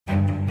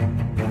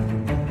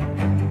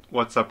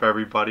What's up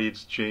everybody,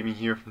 it's Jamie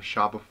here from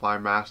Shopify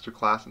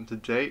Masterclass, and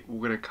today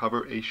we're going to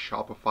cover a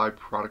Shopify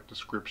product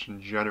description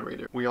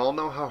generator. We all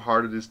know how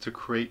hard it is to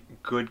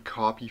create good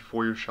copy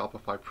for your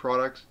Shopify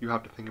products. You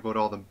have to think about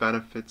all the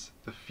benefits,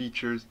 the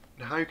features,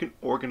 and how you can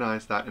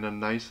organize that in a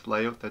nice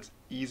layout that's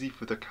easy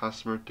for the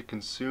customer to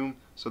consume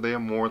so they are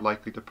more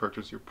likely to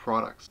purchase your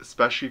products.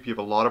 Especially if you have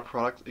a lot of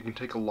products, it can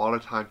take a lot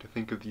of time to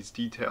think of these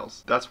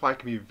details. That's why it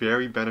can be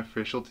very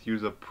beneficial to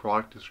use a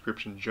product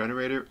description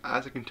generator,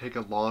 as it can take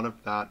a lot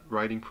of that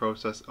writing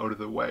process out of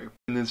the way.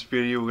 In this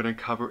video, we're going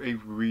to cover a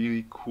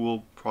really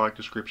cool product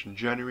description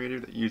generator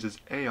that uses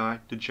AI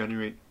to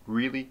generate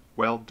really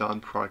well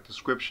done product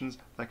descriptions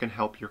that can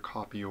help your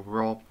copy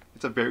overall.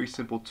 It's a very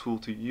simple tool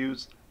to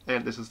use,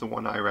 and this is the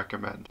one I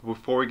recommend.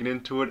 Before we get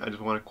into it, I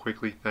just want to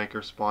quickly thank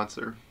our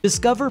sponsor.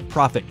 Discover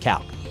Profit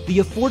Calc, the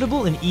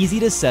affordable and easy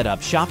to set up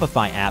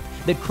Shopify app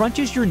that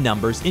crunches your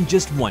numbers in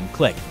just one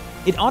click.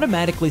 It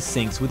automatically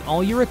syncs with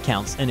all your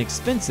accounts and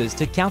expenses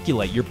to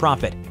calculate your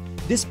profit,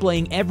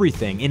 displaying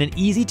everything in an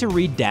easy to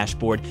read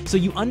dashboard so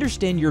you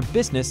understand your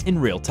business in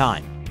real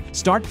time.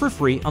 Start for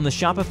free on the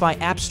Shopify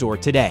App Store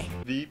today.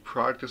 The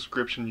product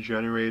description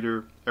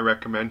generator I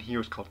recommend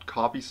here is called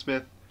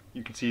Copysmith.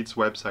 You can see its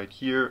website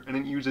here, and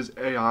it uses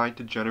AI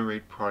to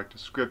generate product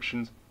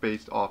descriptions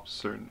based off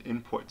certain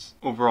inputs.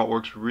 Overall, it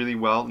works really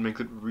well and makes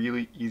it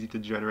really easy to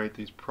generate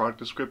these product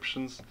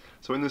descriptions.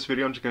 So in this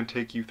video, I'm just going to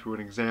take you through an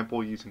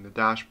example using the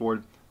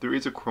dashboard. There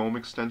is a Chrome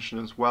extension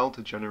as well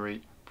to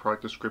generate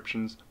product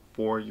descriptions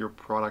for your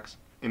products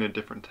in a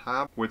different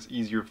tab where it's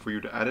easier for you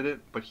to edit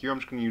it, but here I'm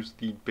just going to use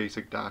the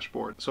basic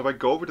dashboard. So if I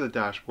go over to the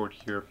dashboard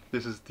here,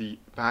 this is the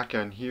back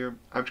end here.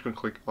 I'm just going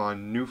to click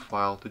on new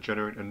file to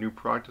generate a new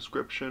product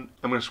description.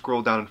 I'm going to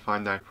scroll down and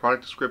find that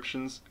product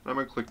descriptions, and I'm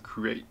going to click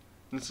create.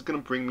 And this is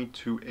going to bring me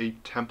to a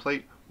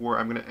template where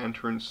I'm going to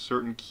enter in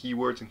certain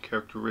keywords and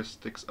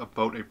characteristics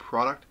about a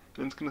product,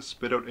 and it's going to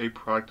spit out a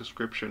product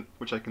description,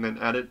 which I can then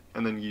edit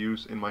and then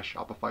use in my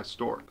Shopify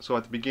store. So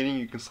at the beginning,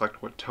 you can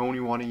select what tone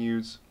you want to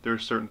use. There are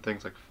certain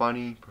things like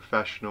funny,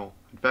 professional,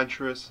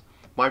 adventurous.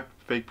 My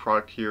fake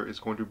product here is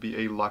going to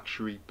be a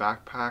luxury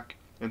backpack,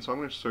 and so I'm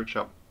going to search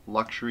up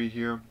luxury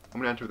here.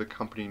 I'm going to enter the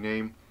company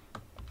name.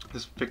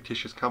 This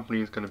fictitious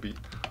company is going to be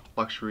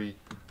Luxury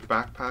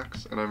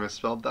Backpacks, and I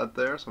misspelled that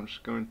there, so I'm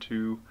just going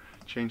to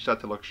change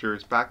that to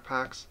Luxurious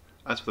Backpacks.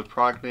 As for the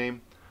product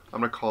name, I'm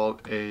going to call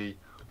it a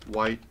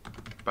white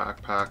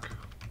backpack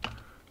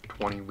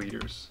 20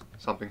 liters,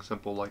 something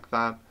simple like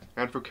that.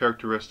 And for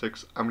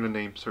characteristics, I'm going to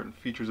name certain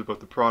features about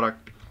the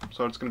product.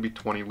 So it's going to be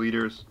 20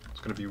 liters,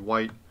 it's going to be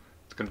white,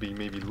 it's going to be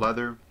maybe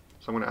leather,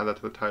 so I'm going to add that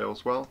to the title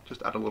as well,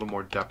 just add a little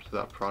more depth to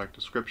that product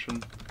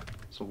description.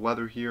 So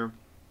leather here.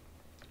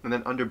 And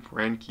then under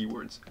brand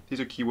keywords, these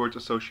are keywords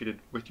associated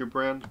with your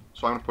brand.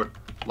 So I'm going to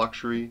put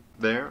luxury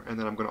there, and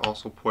then I'm going to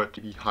also put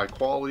maybe high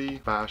quality,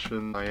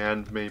 fashion,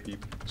 high-end, maybe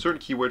certain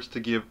keywords to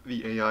give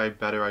the AI a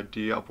better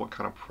idea of what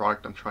kind of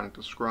product I'm trying to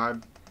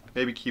describe.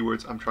 Maybe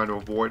keywords I'm trying to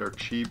avoid are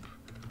cheap,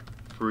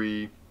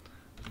 free,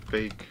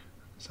 fake,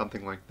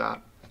 something like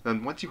that.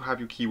 Then once you have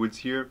your keywords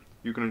here,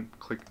 you're going to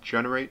click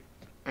generate,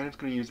 and it's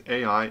going to use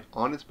AI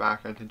on its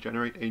backend to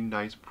generate a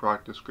nice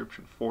product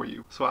description for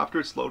you. So after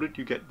it's loaded,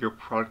 you get your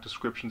product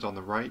descriptions on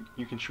the right.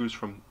 You can choose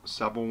from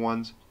several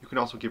ones. You can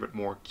also give it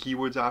more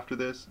keywords after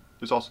this.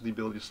 There's also the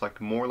ability to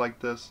select more like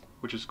this,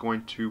 which is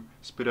going to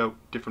spit out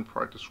different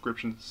product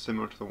descriptions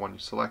similar to the one you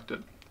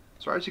selected.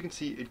 So as you can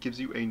see, it gives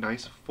you a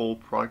nice full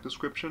product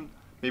description.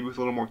 Maybe with a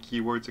little more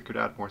keywords, it could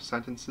add more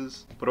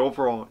sentences. But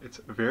overall,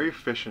 it's very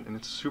efficient, and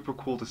it's super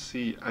cool to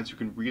see, as you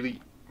can really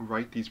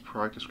write these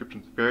product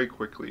descriptions very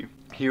quickly.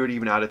 Here it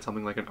even added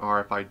something like an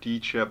RFID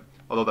chip,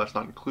 although that's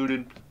not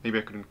included. Maybe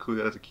I could include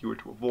that as a keyword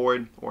to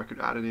avoid, or I could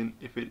add it in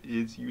if it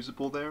is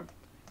usable there.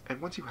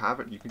 And once you have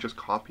it, you can just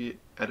copy it,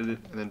 edit it,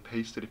 and then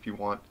paste it if you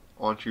want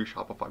onto your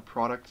Shopify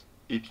products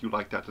if you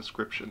like that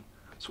description.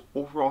 So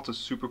overall, it's a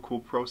super cool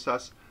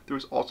process. There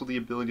is also the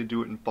ability to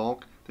do it in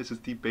bulk. This is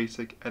the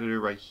basic editor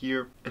right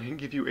here, and it can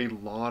give you a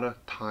lot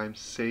of time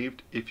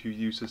saved if you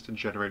use this to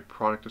generate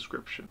product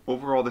description.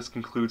 Overall, this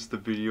concludes the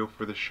video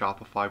for the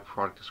Shopify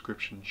product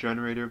description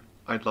generator.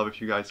 I'd love if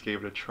you guys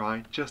gave it a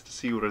try just to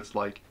see what it's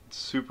like. It's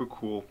super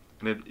cool,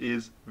 and it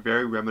is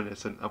very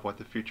reminiscent of what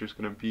the future is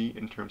going to be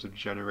in terms of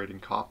generating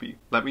copy.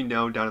 Let me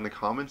know down in the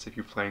comments if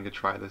you're planning to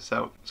try this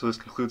out. So this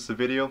concludes the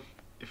video.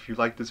 If you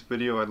like this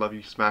video, I'd love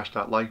you to smash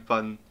that like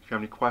button. If you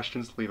have any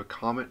questions, leave a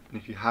comment, and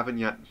if you haven't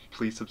yet,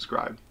 please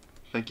subscribe.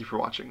 Thank you for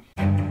watching.